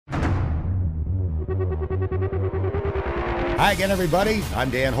Hi again, everybody.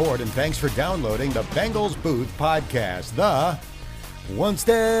 I'm Dan Horde, and thanks for downloading the Bengals Booth Podcast, the one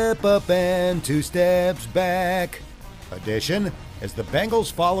step up and two steps back edition, as the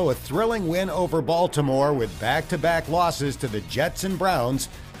Bengals follow a thrilling win over Baltimore with back-to-back losses to the Jets and Browns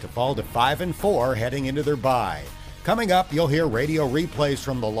to fall to 5-4 heading into their bye. Coming up, you'll hear radio replays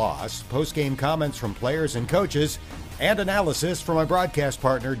from the loss, post-game comments from players and coaches, and analysis from my broadcast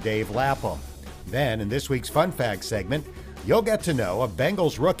partner, Dave Lapham. Then, in this week's Fun Fact segment, you'll get to know a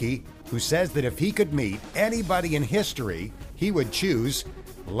Bengals rookie who says that if he could meet anybody in history, he would choose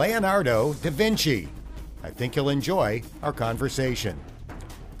Leonardo da Vinci. I think you'll enjoy our conversation.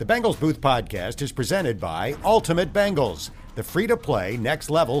 The Bengals Booth Podcast is presented by Ultimate Bengals, the free-to-play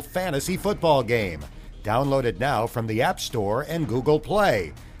next-level fantasy football game. Download it now from the App Store and Google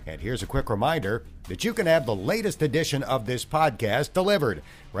Play. And here's a quick reminder that you can have the latest edition of this podcast delivered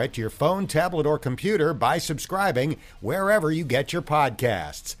right to your phone, tablet, or computer by subscribing wherever you get your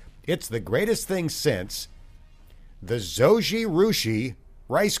podcasts. It's the greatest thing since the Zojirushi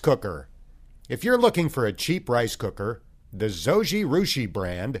rice cooker. If you're looking for a cheap rice cooker, the Zojirushi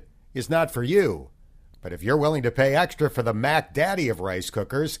brand is not for you. But if you're willing to pay extra for the Mac Daddy of rice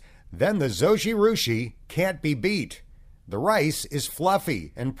cookers, then the Zojirushi can't be beat. The rice is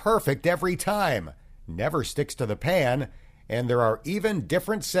fluffy and perfect every time, never sticks to the pan, and there are even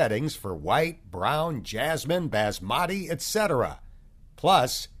different settings for white, brown, jasmine, basmati, etc.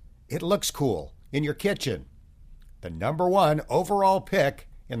 Plus, it looks cool in your kitchen. The number one overall pick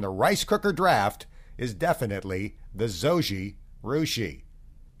in the rice cooker draft is definitely the Zojirushi.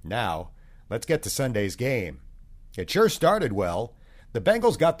 Now, let's get to Sunday's game. It sure started well. The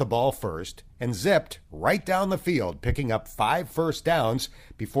Bengals got the ball first and zipped right down the field, picking up 5 first downs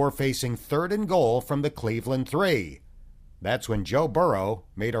before facing 3rd and goal from the Cleveland 3. That's when Joe Burrow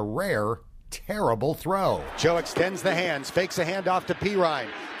made a rare, terrible throw. Joe extends the hands, fakes a handoff to Pirine,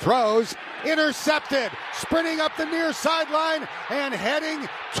 throws, intercepted, sprinting up the near sideline and heading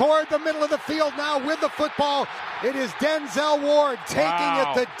toward the middle of the field now with the football. It is Denzel Ward taking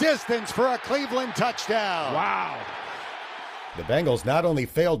it the distance for a Cleveland touchdown. Wow. The Bengals not only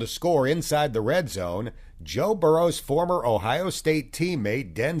failed to score inside the red zone, Joe Burrow's former Ohio State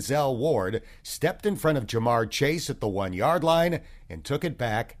teammate Denzel Ward stepped in front of Jamar Chase at the 1-yard line and took it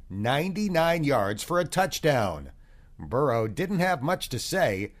back 99 yards for a touchdown. Burrow didn't have much to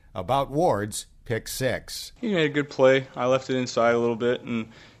say about Ward's pick six. He made a good play. I left it inside a little bit, and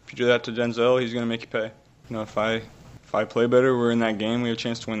if you do that to Denzel, he's going to make you pay. You know, if I play better, we're in that game. We have a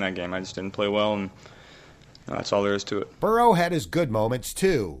chance to win that game. I just didn't play well, and that's all there is to it. Burrow had his good moments,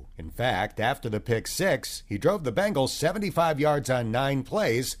 too. In fact, after the pick six, he drove the Bengals 75 yards on 9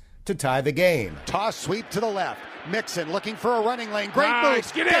 plays to tie the game. Toss sweep to the left. Mixon looking for a running lane. Great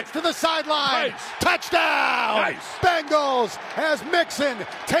move. Gets to the sideline. Nice. Touchdown! Nice. Bengals as Mixon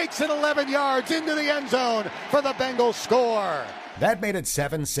takes it 11 yards into the end zone for the Bengals score. That made it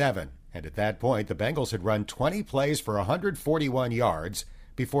 7-7. And at that point, the Bengals had run 20 plays for 141 yards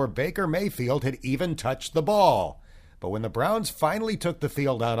before Baker Mayfield had even touched the ball. But when the Browns finally took the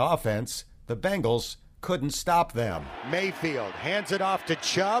field on offense, the Bengals couldn't stop them. Mayfield hands it off to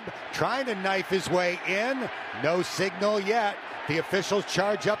Chubb, trying to knife his way in. No signal yet. The officials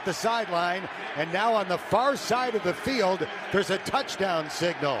charge up the sideline, and now on the far side of the field, there's a touchdown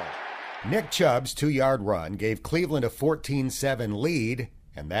signal. Nick Chubb's 2-yard run gave Cleveland a 14-7 lead,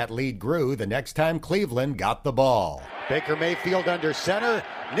 and that lead grew the next time Cleveland got the ball. Baker Mayfield under center.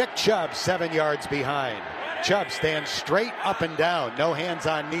 Nick Chubb 7 yards behind. Chubb stands straight up and down. No hands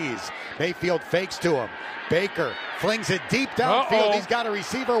on knees. Mayfield fakes to him. Baker flings it deep downfield. He's got a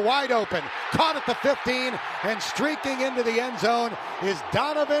receiver wide open. Caught at the 15 and streaking into the end zone is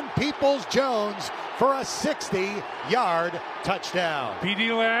Donovan Peoples-Jones for a 60-yard touchdown. Beat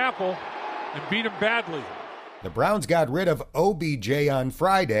Eli Apple and beat him badly. The Browns got rid of OBJ on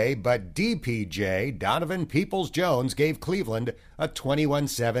Friday, but DPJ, Donovan Peoples-Jones, gave Cleveland a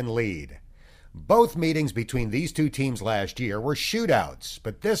 21-7 lead. Both meetings between these two teams last year were shootouts,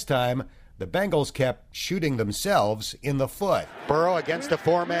 but this time the Bengals kept shooting themselves in the foot. Burrow against a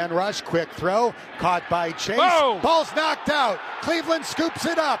 4-man rush, quick throw, caught by Chase. Whoa! Ball's knocked out. Cleveland scoops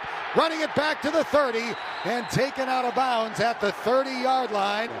it up, running it back to the 30 and taken out of bounds at the 30-yard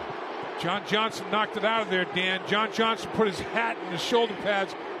line. John Johnson knocked it out of there, Dan. John Johnson put his hat and his shoulder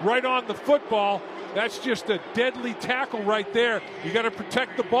pads right on the football. That's just a deadly tackle right there. You got to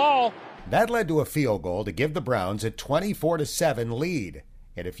protect the ball. That led to a field goal to give the Browns a 24-7 lead.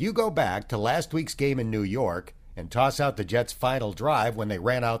 And if you go back to last week's game in New York and toss out the Jets' final drive when they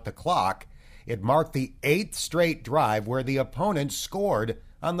ran out the clock, it marked the 8th straight drive where the opponent scored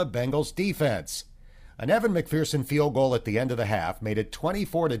on the Bengals' defense. An Evan McPherson field goal at the end of the half made it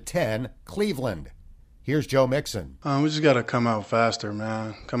 24-10 Cleveland. Here's Joe Mixon. We just got to come out faster,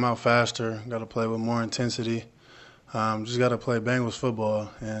 man. Come out faster. Got to play with more intensity. Just got to play Bengals football.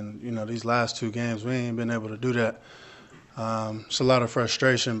 And, these last 2 games, we ain't been able to do that. It's a lot of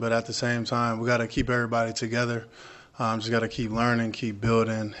frustration, but at the same time, we got to keep everybody together. Just got to keep learning, keep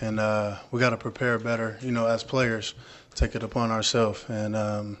building, and we got to prepare better, as players, take it upon ourselves,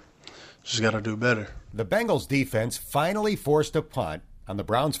 and just got to do better. The Bengals defense finally forced a punt on the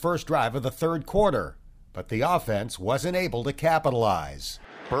Browns' first drive of the third quarter, but the offense wasn't able to capitalize.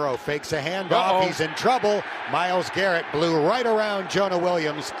 Burrow fakes a handoff. He's in trouble. Myles Garrett blew right around Jonah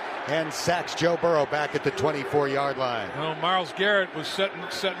Williams and sacks Joe Burrow back at the 24-yard line. Well, Myles Garrett was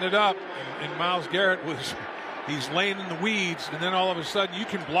setting it up, and Myles Garrett he's laying in the weeds, and then all of a sudden you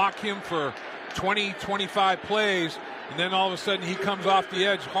can block him for 20, 25 plays, and then all of a sudden he comes off the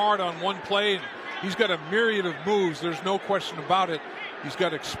edge hard on one play, and he's got a myriad of moves. There's no question about it. He's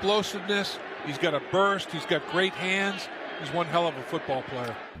got explosiveness. He's got a burst. He's got great hands. He's one hell of a football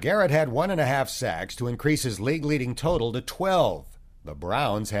player. Garrett had 1.5 sacks to increase his league-leading total to 12. The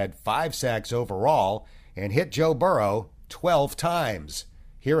Browns had 5 sacks overall and hit Joe Burrow 12 times.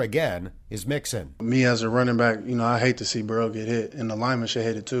 Here again is Mixon. Me as a running back, I hate to see Burrow get hit, and the linemen should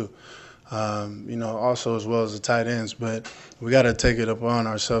hate it too. Also as well as the tight ends, but we got to take it upon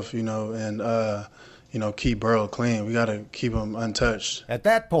ourselves, and keep Burrow clean. We got to keep him untouched. At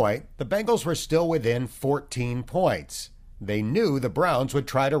that point, the Bengals were still within 14 points. They knew the Browns would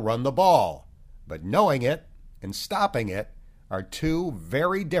try to run the ball, but knowing it and stopping it are 2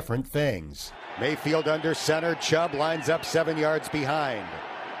 very different things. Mayfield under center. Chubb lines up 7 yards behind.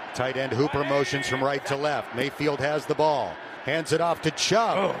 Tight end Hooper motions from right to left. Mayfield has the ball. Hands it off to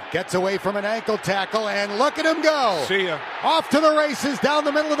Chubb. Gets away from an ankle tackle, and look at him go. See ya. Off to the races, down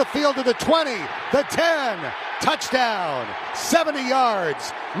the middle of the field to the 20, the 10. Touchdown. 70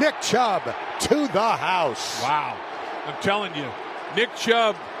 yards. Nick Chubb to the house. Wow. I'm telling you, Nick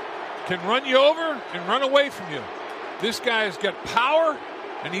Chubb can run you over and run away from you. This guy's got power,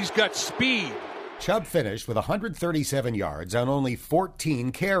 and he's got speed. Chubb finished with 137 yards on only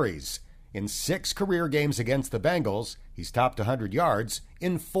 14 carries. In 6 career games against the Bengals, he's topped 100 yards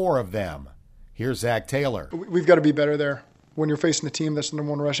in 4 of them. Here's Zach Taylor. We've got to be better there. When you're facing a team that's the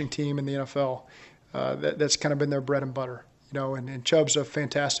number 1 rushing team in the NFL, that's kind of been their bread and butter. And Chubb's a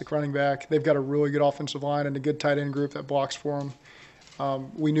fantastic running back. They've got a really good offensive line and a good tight end group that blocks for them.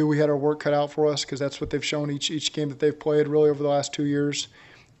 We knew we had our work cut out for us because that's what they've shown each game that they've played really over the last 2 years.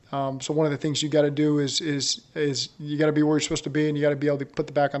 So one of the things you got to do is you got to be where you're supposed to be, and you got to be able to put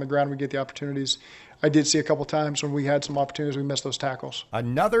the back on the ground when we get the opportunities. I did see a couple times when we had some opportunities, we missed those tackles.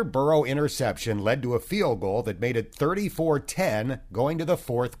 Another Burrow interception led to a field goal that made it 34-10 going to the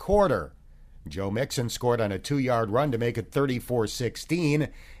fourth quarter. Joe Mixon scored on a 2-yard run to make it 34-16,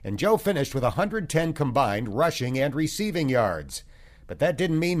 and Joe finished with 110 combined rushing and receiving yards. But that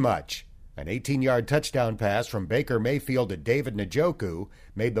didn't mean much. An 18-yard touchdown pass from Baker Mayfield to David Njoku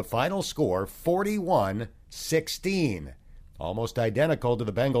made the final score 41-16, almost identical to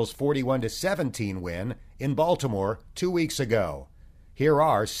the Bengals' 41-17 win in Baltimore 2 weeks ago. Here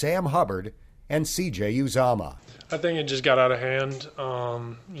are Sam Hubbard and C.J. Uzomah. I think it just got out of hand.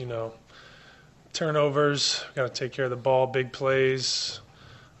 Turnovers, got to take care of the ball, big plays,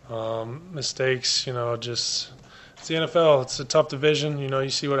 mistakes, it's the NFL. It's a tough division. You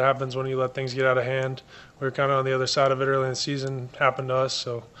see what happens when you let things get out of hand. We were kind of on the other side of it early in the season. It happened to us,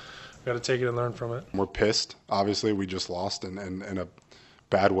 so we got to take it and learn from it. We're pissed. Obviously, we just lost in a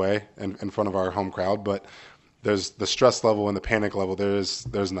bad way in front of our home crowd, but there's the stress level and the panic level.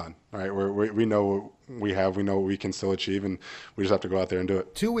 There's none. Right? We know what we know what we can still achieve, and we just have to go out there and do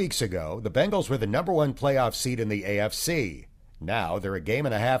it. 2 weeks ago, the Bengals were the number 1 playoff seed in the AFC. Now they're a game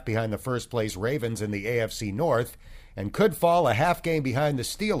and a half behind the first-place Ravens in the AFC North and could fall a half game behind the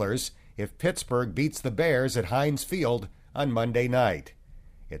Steelers if Pittsburgh beats the Bears at Heinz Field on Monday night.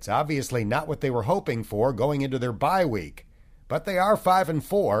 It's obviously not what they were hoping for going into their bye week, but they are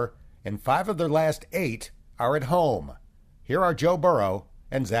 5-4, and 5 of their last 8 are at home. Here are Joe Burrow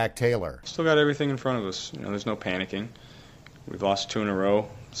and Zach Taylor. Still got everything in front of us. There's no panicking. We've lost 2 in a row,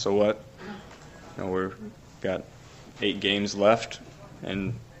 so what? We've got 8 games left,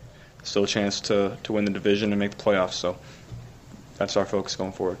 and still a chance to win the division and make the playoffs. So that's our focus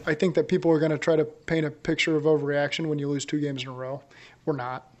going forward. I think that people are going to try to paint a picture of overreaction when you lose 2 games in a row. We're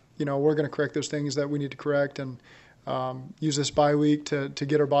not. We're going to correct those things that we need to correct and use this bye week to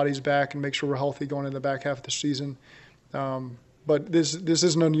get our bodies back and make sure we're healthy going into the back half of the season. But this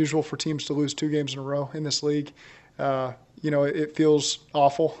isn't unusual for teams to lose 2 games in a row in this league. It feels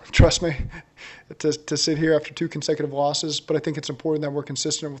awful, trust me, to sit here after 2 consecutive losses. But I think it's important that we're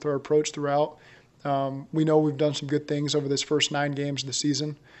consistent with our approach throughout. We know we've done some good things over this first 9 games of the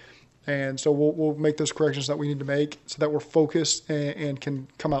season. And so we'll make those corrections that we need to make so that we're focused and can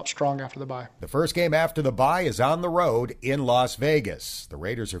come out strong after the bye. The first game after the bye is on the road in Las Vegas. The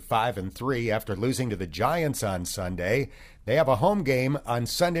Raiders are 5-3 after losing to the Giants on Sunday. They have a home game on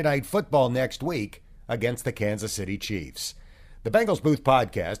Sunday Night Football next week against the Kansas City Chiefs. The Bengals Booth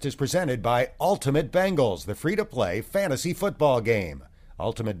Podcast is presented by Ultimate Bengals, the free-to-play fantasy football game.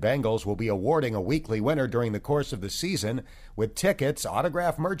 Ultimate Bengals will be awarding a weekly winner during the course of the season with tickets,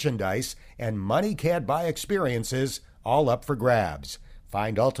 autographed merchandise, and money can't buy experiences all up for grabs.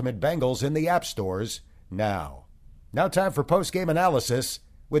 Find Ultimate Bengals in the app stores now. Now time for post-game analysis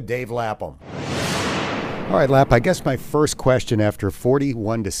with Dave Lapham. All right, Lapp, I guess my first question after a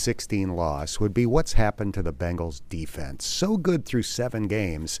 41-16 loss would be what's happened to the Bengals defense? So good through 7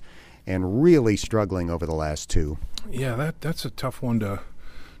 games and really struggling over the last 2. Yeah, that's a tough one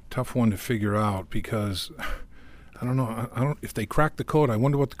to figure out because I don't know. If they cracked the code, I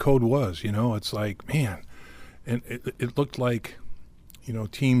wonder what the code was. It's like, man, and it looked like,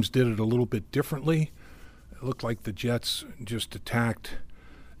 teams did it a little bit differently. It looked like the Jets just attacked,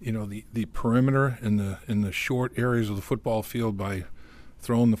 the perimeter in the short areas of the football field by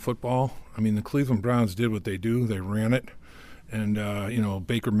throwing the football. I mean, the Cleveland Browns did what they do. They ran it. And,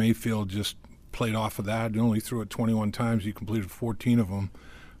 Baker Mayfield just played off of that. He only threw it 21 times. He completed 14 of them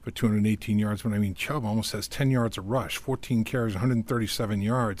for 218 yards. But, Chubb almost has 10 yards a rush, 14 carries, 137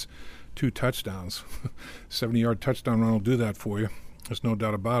 yards, 2 touchdowns. 70-yard touchdown run will do that for you. There's no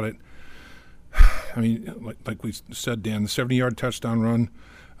doubt about it. Like we said, Dan, the 70-yard touchdown run,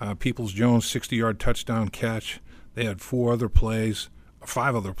 Peoples-Jones, 60-yard touchdown catch. They had 5 other plays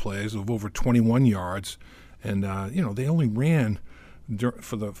of over 21 yards. And, they only ran,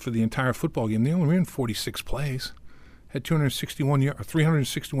 for the entire football game, they only ran 46 plays, had 361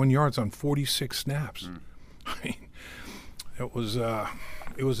 yards on 46 snaps. It was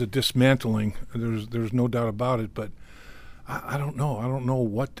a dismantling. There's no doubt about it, but I don't know. I don't know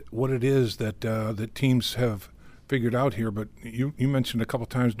what it is that teams have figured out here, but you mentioned a couple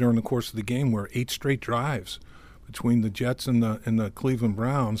times during the course of the game where 8 straight drives between the Jets and the Cleveland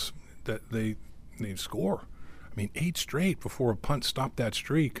Browns that they score. 8 straight before a punt stopped that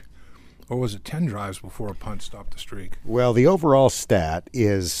streak. Or was it 10 drives before a punt stopped the streak? Well, the overall stat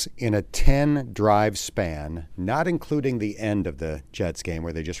is in a 10-drive span, not including the end of the Jets game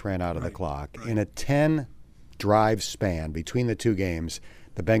where they just ran out of the clock. Right. In a 10-drive span between the 2 games,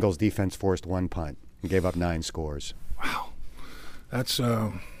 the Bengals defense forced 1 punt and gave up 9 scores. Wow. That's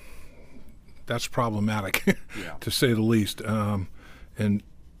problematic, to say the least. And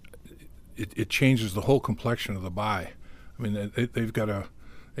it changes the whole complexion of the bye. They've got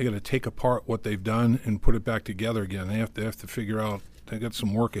to take apart what they've done and put it back together again. They have to figure out. They got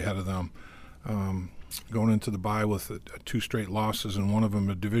some work ahead of them. Going into the bye with 2 straight losses and one of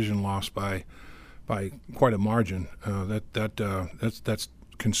them a division loss by quite a margin. That's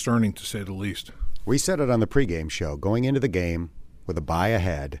concerning, to say the least. We said it on the pregame show. Going into the game with a bye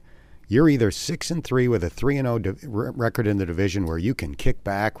ahead, you're either 6-3 with a 3-0 record in the division where you can kick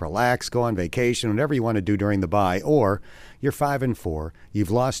back, relax, go on vacation, whatever you want to do during the bye, or you're 5-4.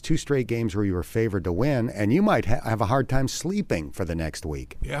 You've lost 2 straight games where you were favored to win, and you might have a hard time sleeping for the next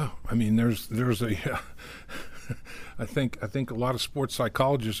week. Yeah, there's a. I think a lot of sports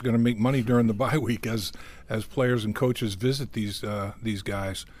psychologists are going to make money during the bye week as players and coaches visit these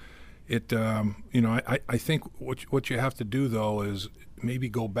guys. I think what you have to do though is maybe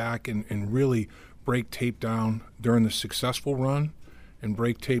go back and really break tape down during the successful run and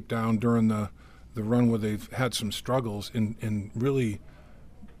break tape down during the run where they've had some struggles and really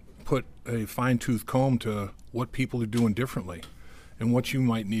put a fine-tooth comb to what people are doing differently and what you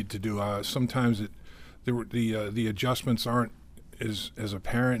might need to do. Sometimes the adjustments aren't as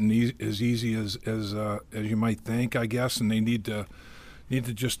apparent and as easy as you might think, I guess, and they need to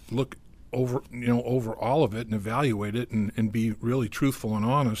just look over all of it and evaluate it and be really truthful and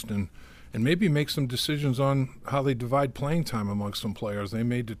honest and maybe make some decisions on how they divide playing time amongst some players. They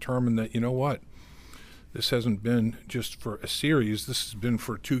may determine that, this hasn't been just for a series. This has been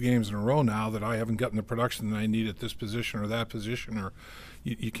for 2 games in a row now that I haven't gotten the production that I need at this position or that position, or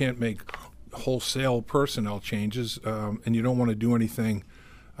you can't make wholesale personnel changes, and you don't want to do anything,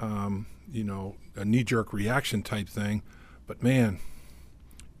 a knee-jerk reaction type thing. But, man,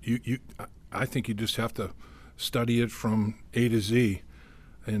 I think you just have to study it from A to Z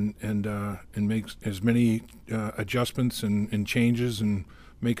and make as many adjustments and changes and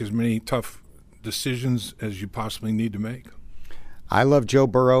make as many tough decisions as you possibly need to make. I love Joe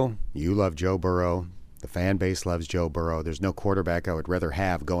Burrow. You love Joe Burrow. The fan base loves Joe Burrow. There's no quarterback I would rather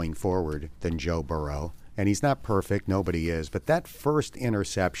have going forward than Joe Burrow. And he's not perfect. Nobody is. But that first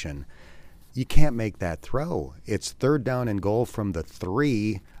interception, you can't make that throw. It's 3rd down and goal from the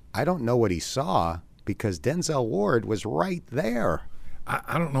 3. I don't know what he saw because Denzel Ward was right there.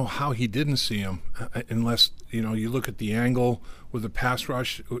 I don't know how he didn't see him unless, you look at the angle with the pass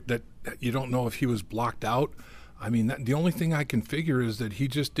rush that you don't know if he was blocked out. I mean, the only thing I can figure is that he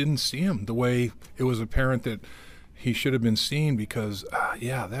just didn't see him the way it was apparent that he should have been seen because,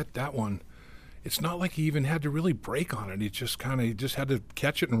 that one, it's not like he even had to really break on it. He just had to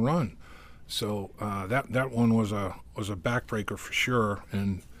catch it and run. So that one was a backbreaker for sure,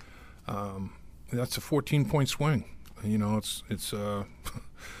 and that's a 14-point swing. It's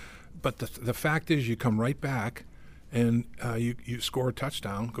but the fact is you come right back and you score a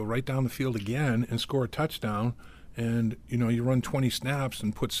touchdown, go right down the field again and score a touchdown, and you run 20 snaps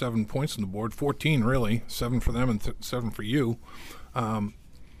and put 7 points on the board, 14 really, 7 for them and 7 for you,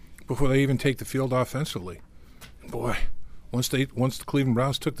 before they even take the field offensively. Boy, once the Cleveland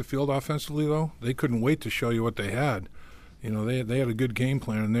Browns took the field offensively though, they couldn't wait to show you what they had. They had a good game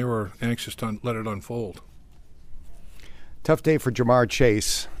plan and they were anxious to let it unfold. Tough day for Jamar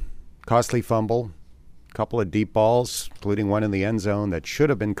Chase. Costly fumble, couple of deep balls, including one in the end zone that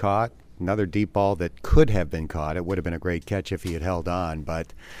should have been caught, another deep ball that could have been caught. It would have been a great catch if he had held on,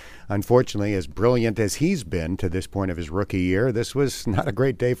 but unfortunately, as brilliant as he's been to this point of his rookie year, this was not a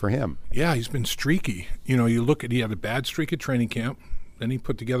great day for him. Yeah, he's been streaky. You look at, he had a bad streak at training camp, then he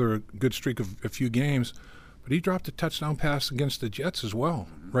put together a good streak of a few games, but he dropped a touchdown pass against the Jets as well,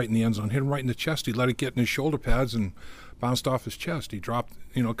 right in the end zone, hit him right in the chest. He let it get in his shoulder pads and bounced off his chest. He dropped,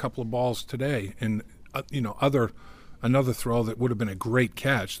 a couple of balls today, and another throw that would have been a great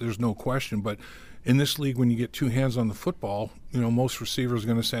catch. There's no question. But in this league, when you get 2 hands on the football, most receivers are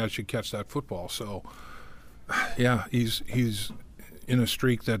going to say I should catch that football. So, yeah, he's in a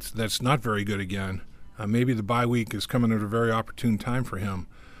streak that's not very good again. Maybe the bye week is coming at a very opportune time for him.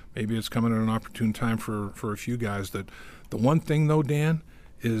 Maybe it's coming at an opportune time for a few guys. That the one thing though, Dan,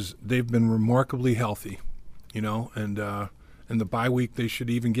 is they've been remarkably healthy. And the bye week they should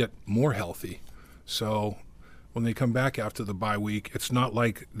even get more healthy. So when they come back after the bye week, it's not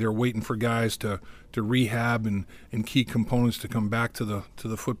like they're waiting for guys to rehab and key components to come back to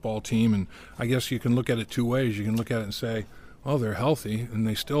the football team. And I guess you can look at it 2 ways. You can look at it and say, well, they're healthy, and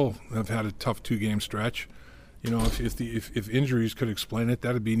they still have had a tough 2-game stretch. If injuries could explain it,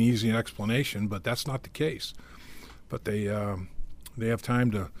 that'd be an easy explanation, but that's not the case. But they have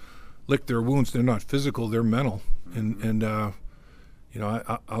time to lick their wounds. They're not physical, they're mental. And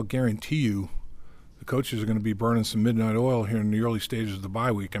I'll guarantee you the coaches are going to be burning some midnight oil here in the early stages of the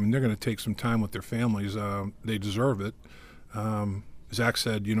bye week. I mean, they're going to take some time with their families. They deserve it. Zach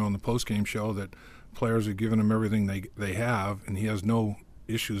said, in the post-game show that players are giving him everything they have, and he has no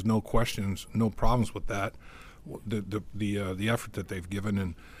issues, no questions, no problems with that. The effort that they've given,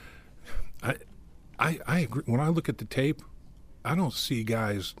 and I agree. When I look at the tape, I don't see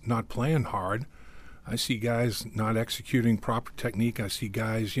guys not playing hard. I see guys not executing proper technique. I see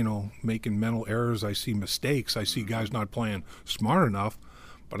guys, making mental errors. I see mistakes. I see guys not playing smart enough.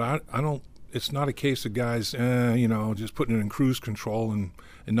 But I don't. It's not a case of guys, just putting it in cruise control and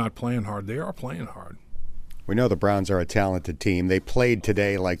not playing hard. They are playing hard. We know the Browns are a talented team. They played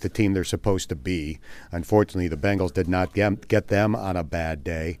today like the team they're supposed to be. Unfortunately, the Bengals did not get them on a bad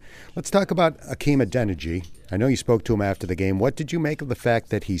day. Let's talk about Hakeem Adeniji. I know you spoke to him after the game. What did you make of the fact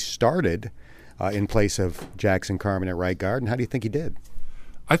that he started in place of Jackson Carman at right guard, and how do you think he did?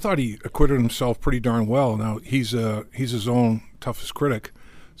 I thought he acquitted himself pretty darn well. Now, he's his own toughest critic,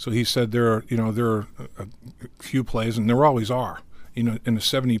 so he said there are a few plays, and there always are. In a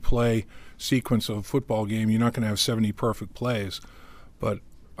 70-play sequence of a football game, you're not going to have 70 perfect plays. But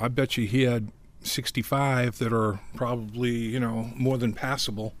I bet you he had 65 that are probably, more than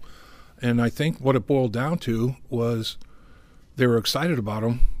passable. And I think what it boiled down to was they were excited about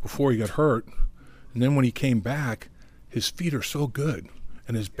him before he got hurt. And then when he came back, his feet are so good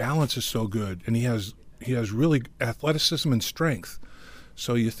and his balance is so good. And he has really athleticism and strength.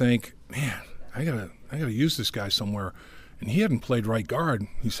 So you think, man, I gotta use this guy somewhere. And he hadn't played right guard,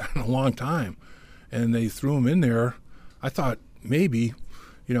 he's had in a long time. And they threw him in there. I thought maybe,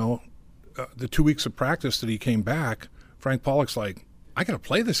 the 2 weeks of practice that he came back, Frank Pollock's like, I got to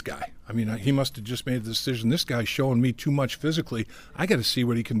play this guy. I mean, he must have just made the decision, this guy's showing me too much physically. I got to see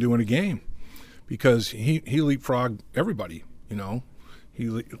what he can do in a game. Because he leapfrogged everybody, He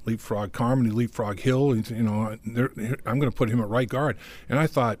leapfrogged Carman, he leapfrogged Hill. I'm going to put him at right guard. And I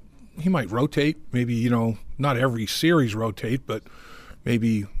thought, he might rotate, maybe, not every series rotate, but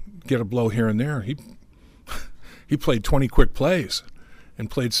maybe get a blow here and there. He played 20 quick plays and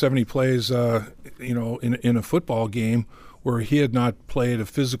played 70 plays, in a football game where he had not played a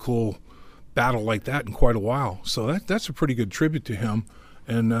physical battle like that in quite a while. So that's a pretty good tribute to him.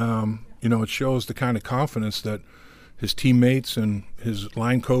 And, it shows the kind of confidence that his teammates and his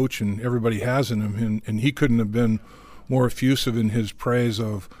line coach and everybody has in him. And he couldn't have been more effusive in his praise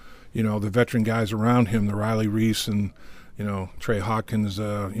of, the veteran guys around him, the Riley Reese and, Trey Hawkins,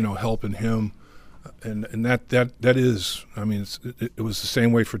 helping him. And that is, it was the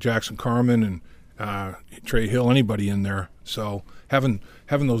same way for Jackson Carman and Trey Hill, anybody in there. So having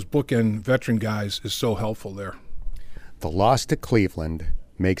those bookend veteran guys is so helpful there. The loss to Cleveland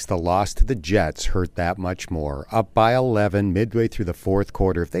makes the loss to the Jets hurt that much more. Up by 11 midway through the fourth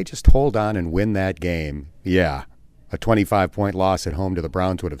quarter. If they just hold on and win that game, yeah, a 25-point loss at home to the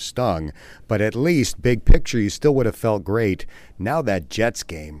Browns would have stung. But at least, big picture, you still would have felt great. Now that Jets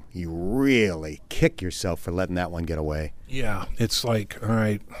game, you really kick yourself for letting that one get away. Yeah, it's like, all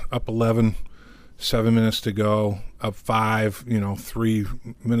right, up 11, 7 minutes to go, up 5, 3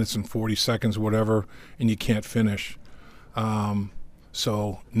 minutes and 40 seconds, whatever, and you can't finish.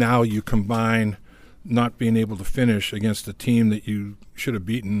 So now you combine not being able to finish against a team that you should have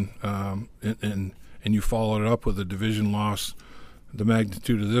beaten, and you follow it up with a division loss, the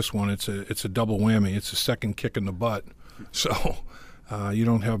magnitude of this one, it's a double whammy. It's a second kick in the butt. So you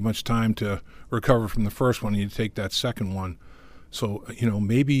don't have much time to recover from the first one, and you take that second one. So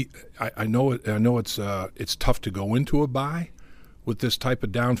maybe I know it's tough to go into a bye with this type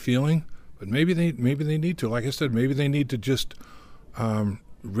of down feeling, but maybe they need to. Like I said, maybe they need to just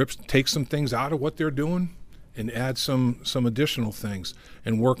take some things out of what they're doing and add some additional things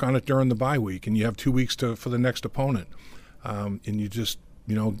and work on it during the bye week. And you have 2 weeks for the next opponent. And you just,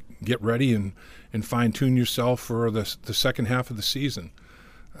 get ready and fine-tune yourself for the second half of the season.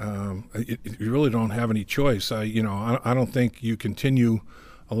 You really don't have any choice. I don't think you continue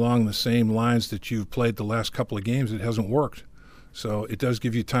along the same lines that you've played the last couple of games. It hasn't worked. So it does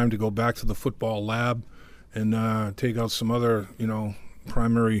give you time to go back to the football lab and take out some other,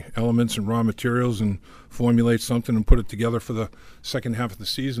 primary elements and raw materials and formulate something and put it together for the second half of the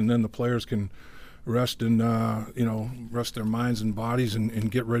season. Then the players can rest and rest their minds and bodies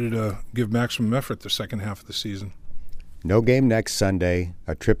and get ready to give maximum effort the second half of the season. No game next Sunday,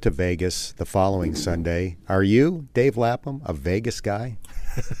 a trip to Vegas the following Sunday. Are you, Dave Lapham, a Vegas guy?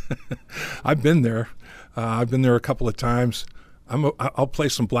 I've been there. I've been there a couple of times. I'll play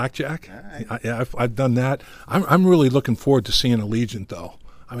some blackjack. Right. I've done that. I'm really looking forward to seeing Allegiant, though.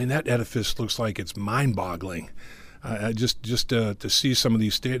 That edifice looks like it's mind-boggling. Just to see some of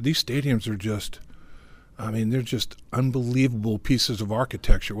these stadiums are just, they're just unbelievable pieces of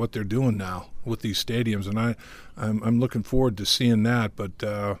architecture. What they're doing now with these stadiums, and I'm looking forward to seeing that. But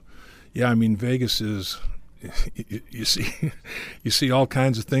Vegas is. You see all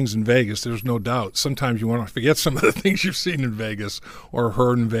kinds of things in Vegas. There's no doubt. Sometimes you want to forget some of the things you've seen in Vegas or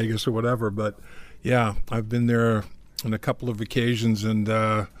heard in Vegas or whatever. But yeah, I've been there on a couple of occasions, and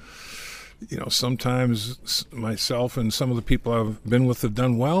sometimes myself and some of the people I've been with have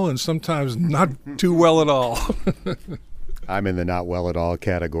done well, and sometimes not too well at all. I'm in the not well at all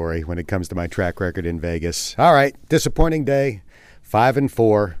category when it comes to my track record in Vegas. All right, disappointing day.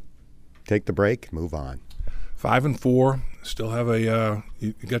 5-4. Take the break. Move on. 5-4, still have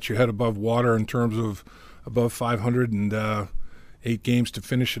you got your head above water in terms of above 500 and 8 games to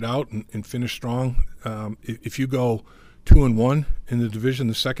finish it out and finish strong. If you go 2-1 in the division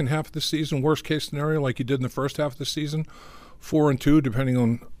the second half of the season, worst case scenario, like you did in the first half of the season, 4-2, depending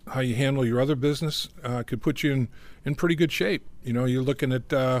on how you handle your other business, could put you in pretty good shape. You're looking at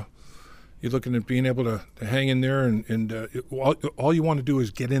being able to hang in there, and all you want to do is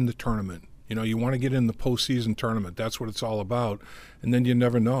get in the tournament. You want to get in the postseason tournament. That's what it's all about. And then you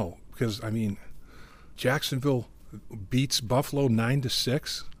never know because, Jacksonville beats Buffalo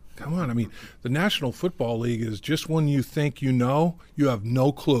 9-6. Come on. The National Football League is just when you think you have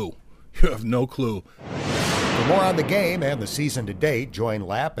no clue. You have no clue. For more on the game and the season to date, join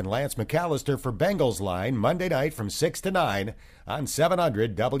Lapp and Lance McAllister for Bengals Line Monday night from 6 to 9 on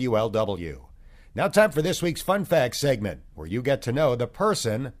 700 WLW. Now time for this week's Fun Facts segment, where you get to know the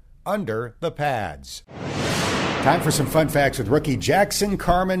person under the pads. Time for some fun facts with rookie Jackson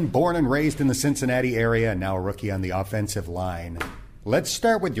Carman, born and raised in the Cincinnati area and now a rookie on the offensive line. Let's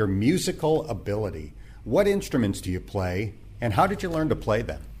start with your musical ability. What instruments do you play, and how did you learn to play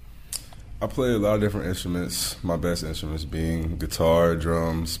them? I play a lot of different instruments, my best instruments being guitar,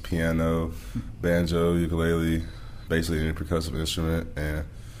 drums, piano, banjo, ukulele, basically any percussive instrument, and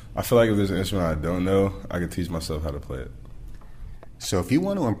I feel like if there's an instrument I don't know, I can teach myself how to play it. So if you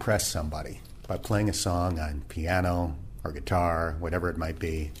want to impress somebody by playing a song on piano or guitar, whatever it might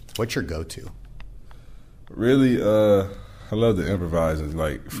be, what's your go-to? Really, I love to improvise and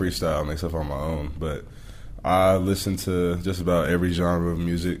like freestyle, make stuff on my own, but I listen to just about every genre of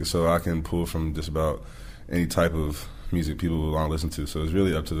music, so I can pull from just about any type of music people will want to listen to. So it's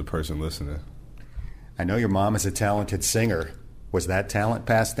really up to the person listening. I know your mom is a talented singer. Was that talent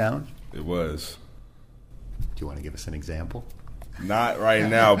passed down? It was. Do you want to give us an example? Not right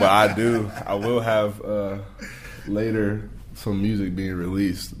now, but I do. I will have later some music being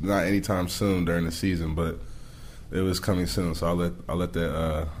released. Not anytime soon during the season, but it was coming soon. So I'll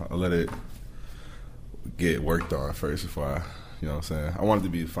let it get worked on first before I, you know what I'm saying? I want it to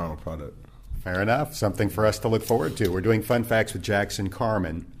be the final product. Fair enough. Something for us to look forward to. We're doing Fun Facts with Jackson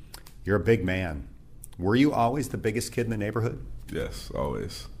Carman. You're a big man. Were you always the biggest kid in the neighborhood? Yes,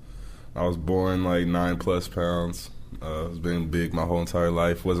 always. I was born like 9+ pounds. I was being big my whole entire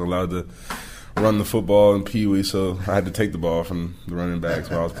life. Wasn't allowed to run the football in Pee Wee, so I had to take the ball from the running backs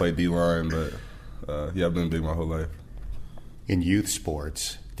when I was playing D-line. But yeah, I've been big my whole life. In youth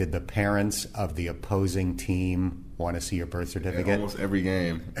sports, did the parents of the opposing team want to see your birth certificate? In almost every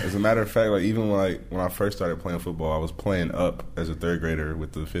game. As a matter of fact, like even when I first started playing football, I was playing up as a 3rd grader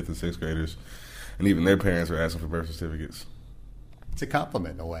with the 5th and 6th graders, and even their parents were asking for birth certificates. It's a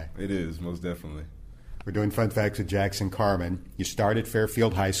compliment in a way. It is, most definitely. We're doing Fun Facts with Jackson Carman. You started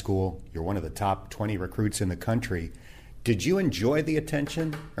Fairfield High School. You're one of the top 20 recruits in the country. Did you enjoy the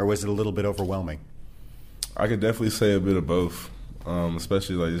attention, or was it a little bit overwhelming? I could definitely say a bit of both,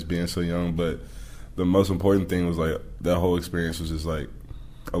 especially like just being so young. But the most important thing was like that whole experience was just like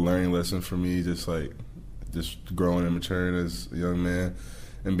a learning lesson for me, just growing and maturing as a young man,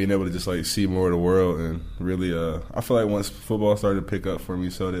 and being able to just like see more of the world. And really, I feel like once football started to pick up for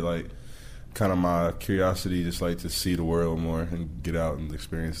me, so did like kind of my curiosity, just like to see the world more and get out and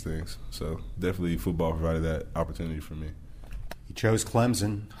experience things. So definitely football provided that opportunity for me. You chose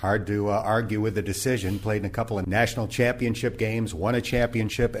Clemson. Hard to argue with the decision. Played in a couple of national championship games, won a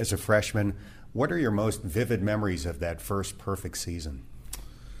championship as a freshman. What are your most vivid memories of that first perfect season?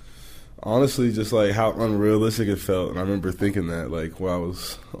 Honestly, just like how unrealistic it felt. And I remember thinking that like while I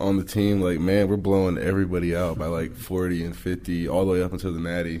was on the team, like, man, we're blowing everybody out by like 40 and 50 all the way up until the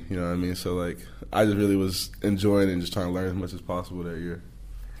Natty. You know what I mean? So like I just really was enjoying it and just trying to learn as much as possible that year.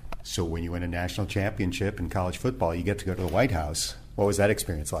 So when you win a national championship in college football, you get to go to the White House. What was that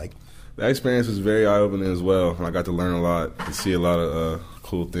experience like? That experience was very eye-opening as well. And I got to learn a lot and see a lot of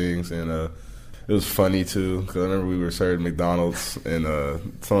cool things. And it was funny, too, because I remember we were served McDonald's, and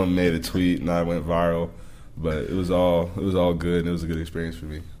someone made a tweet, and I went viral. But it was all good, and it was a good experience for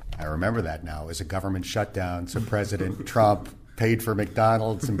me. I remember that now. It was a government shutdown, so President Trump paid for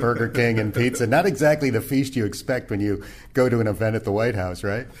McDonald's and Burger King and pizza. Not exactly the feast you expect when you go to an event at the White House,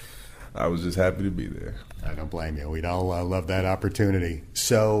 right? I was just happy to be there. I don't blame you. We'd all love that opportunity.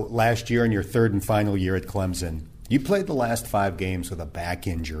 So last year, in your 3rd and final year at Clemson, you played the last 5 games with a back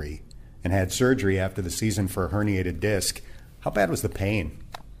injury and had surgery after the season for a herniated disc. How bad was the pain?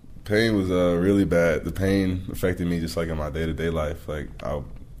 Pain was really bad. The pain affected me just like in my day-to-day life. Like I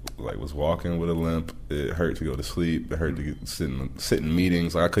was walking with a limp. It hurt to go to sleep. It hurt to sit in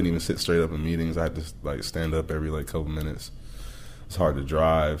meetings. Like I couldn't even sit straight up in meetings. I had to like stand up every like couple minutes. It's hard to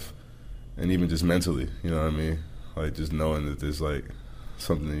drive, and even just mentally, you know what I mean? Like just knowing that there's like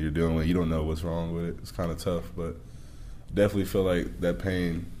something that you're dealing with, you don't know what's wrong with it. It's kind of tough, but definitely feel like that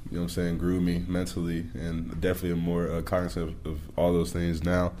pain, you know what I'm saying, grew me mentally, and definitely am more cognizant of all those things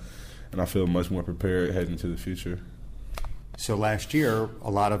now. And I feel much more prepared heading into the future. So last year,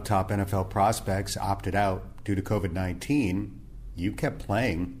 a lot of top NFL prospects opted out due to COVID-19. You kept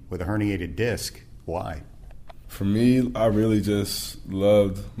playing with a herniated disc. Why? For me, I really just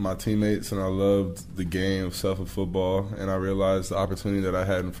loved my teammates, and I loved the game of football, and I realized the opportunity that I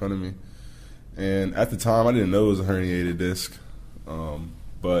had in front of me. And at the time, I didn't know it was a herniated disc,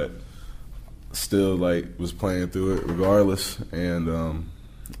 but still, like, was playing through it regardless. And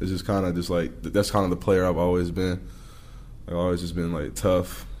it's just kind of just like that's kind of the player I've always been. I've always just been like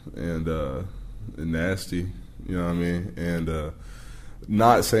tough and nasty, you know what I mean? And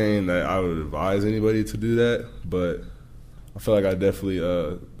not saying that I would advise anybody to do that, but I feel like I definitely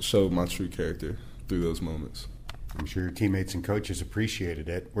showed my true character through those moments. I'm sure your teammates and coaches appreciated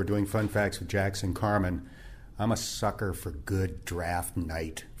it. We're doing Fun Facts with Jackson Carman. I'm a sucker for good draft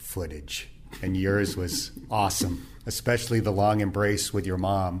night footage, and yours was awesome, especially the long embrace with your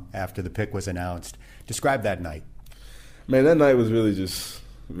mom after the pick was announced. Describe that night. Man, that night was really just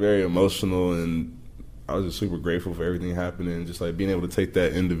very emotional, and I was just super grateful for everything happening, just like being able to take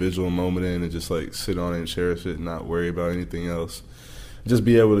that individual moment in and just like sit on it and cherish it and not worry about anything else. Just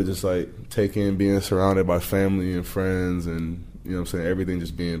be able to just like take in being surrounded by family and friends and, you know what I'm saying, everything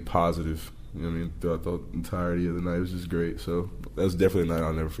just being positive, you know what I mean, throughout the entirety of the night. It was just great. So that's definitely a night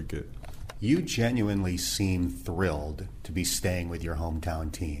I'll never forget. You genuinely seem thrilled to be staying with your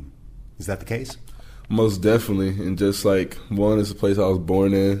hometown team. Is that the case? Most definitely. And just like, one, it's the place I was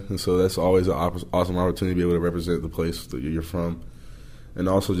born in, and so that's always an awesome opportunity to be able to represent the place that you're from. And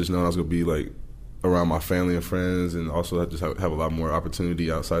also just knowing I was going to be like around my family and friends, and also just have a lot more opportunity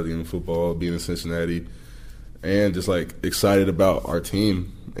outside the game of football, being in Cincinnati, and just like excited about our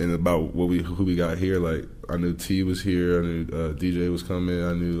team and about who we got here. Like, I knew T was here, I knew DJ was coming,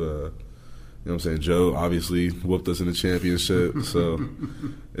 I knew you know what I'm saying, Joe obviously whooped us in the championship. So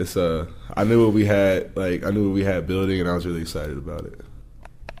it's I knew what we had building, and I was really excited about it.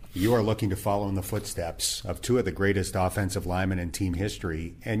 You are looking to follow in the footsteps of two of the greatest offensive linemen in team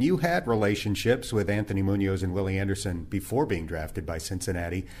history, and you had relationships with Anthony Munoz and Willie Anderson before being drafted by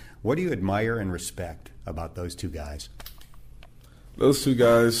Cincinnati. What do you admire and respect about those two guys? Those two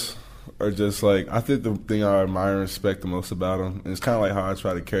guys are just like, I think the thing I admire and respect the most about them, and it's kind of like how I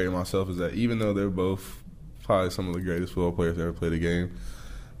try to carry myself, is that even though they're both probably some of the greatest football players that ever played the game,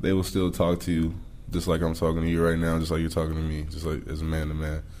 they will still talk to you just like I'm talking to you right now, just like you're talking to me, just like as a man to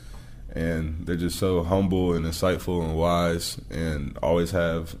man. And they're just so humble and insightful and wise and always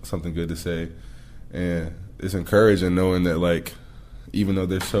have something good to say. And it's encouraging knowing that, like, even though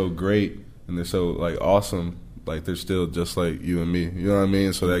they're so great and they're so, like, awesome, like, they're still just like you and me. You know what I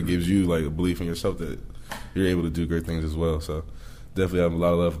mean? So that gives you, like, a belief in yourself that you're able to do great things as well. So definitely have a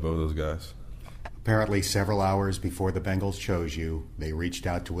lot of love for both those guys. Apparently, several hours before the Bengals chose you, they reached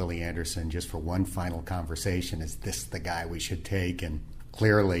out to Willie Anderson just for one final conversation. Is this the guy we should take? And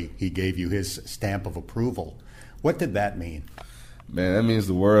clearly, he gave you his stamp of approval. What did that mean? Man, that means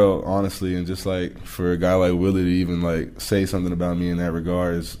the world, honestly. And just like for a guy like Willie to even like say something about me in that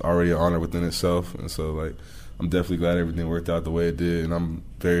regard is already an honor within itself. And so, like, I'm definitely glad everything worked out the way it did. And I'm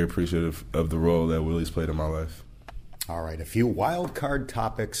very appreciative of the role that Willie's played in my life. All right, a few wild card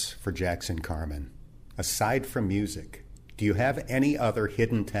topics for Jackson Carman. Aside from music, do you have any other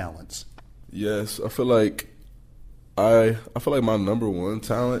hidden talents? Yes, I feel like my number one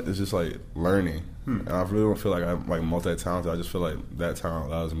talent is just like learning. And I really don't feel like I'm like multi-talented. I just feel like that talent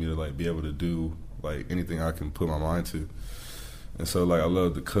allows me to like be able to do like anything I can put my mind to. And so like I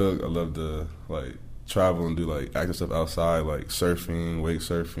love to cook, I love to like travel and do like active stuff outside, like surfing, wake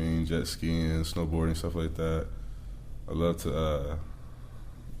surfing, jet skiing, snowboarding, stuff like that. I love to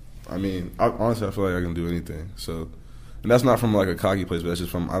honestly I feel like I can do anything. So, and that's not from like a cocky place, but that's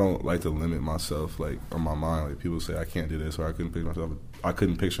just from, I don't like to limit myself like on my mind. Like people say I can't do this or I couldn't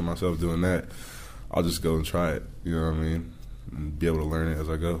picture myself doing that. I'll just go and try it, you know what I mean? And be able to learn it as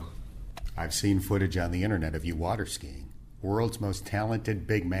I go. I've seen footage on the internet of you water skiing. World's most talented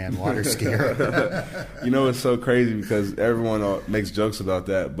big man water skier. You know, it's so crazy because everyone makes jokes about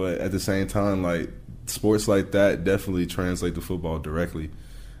that, but at the same time, like, sports like that definitely translate to football directly.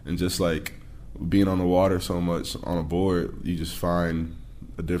 And just like being on the water so much on a board, you just find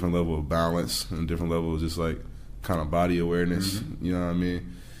a different level of balance and a different level of just like kind of body awareness, you know what I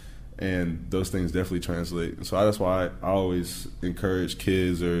mean? And those things definitely translate. And so that's why I always encourage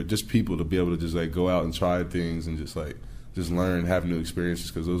kids or just people to be able to just like go out and try things and just learn, have new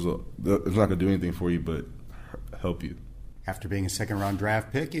experiences, because it's not going to do anything for you but help you. After being a second-round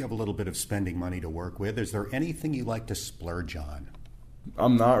draft pick, you have a little bit of spending money to work with. Is there anything you like to splurge on?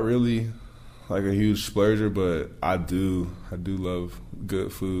 I'm not really like a huge splurger, but I do love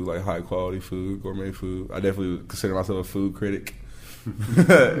good food, like high-quality food, gourmet food. I definitely consider myself a food critic.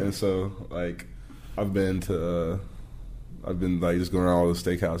 And so, like, I've been like just going around all the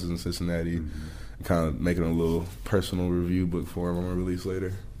steakhouses in Cincinnati, kind of making a little personal review book for them I'm going to release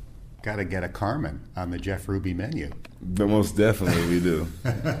later. Got to get a Carman on the Jeff Ruby menu. But most definitely we do.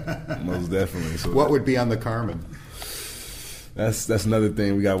 Most definitely. So what would be on the Carman? That's another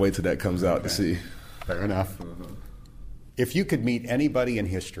thing. We got to wait till that comes out to see. Fair enough. If you could meet anybody in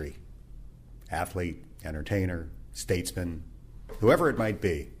history, athlete, entertainer, statesman, whoever it might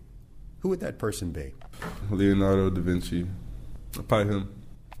be, who would that person be? Leonardo da Vinci. Probably him.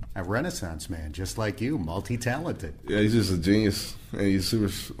 A Renaissance man, just like you, multi-talented. Yeah, he's just a genius, and he's super,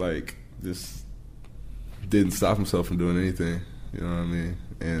 like, just didn't stop himself from doing anything, you know what I mean,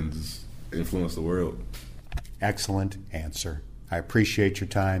 and just influenced the world. Excellent answer. I appreciate your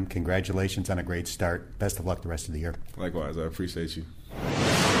time. Congratulations on a great start. Best of luck the rest of the year. Likewise, I appreciate you.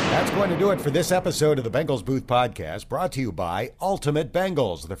 That's going to do it for this episode of the Bengals Booth Podcast, brought to you by Ultimate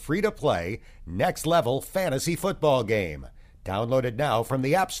Bengals, the free-to-play, next-level fantasy football game. Download it now from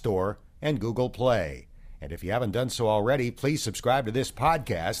the App Store and Google Play. And if you haven't done so already, please subscribe to this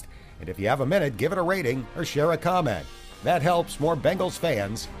podcast. And if you have a minute, give it a rating or share a comment. That helps more Bengals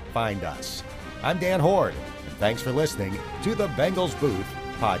fans find us. I'm Dan Hoard, and thanks for listening to the Bengals Booth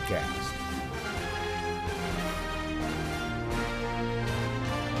Podcast.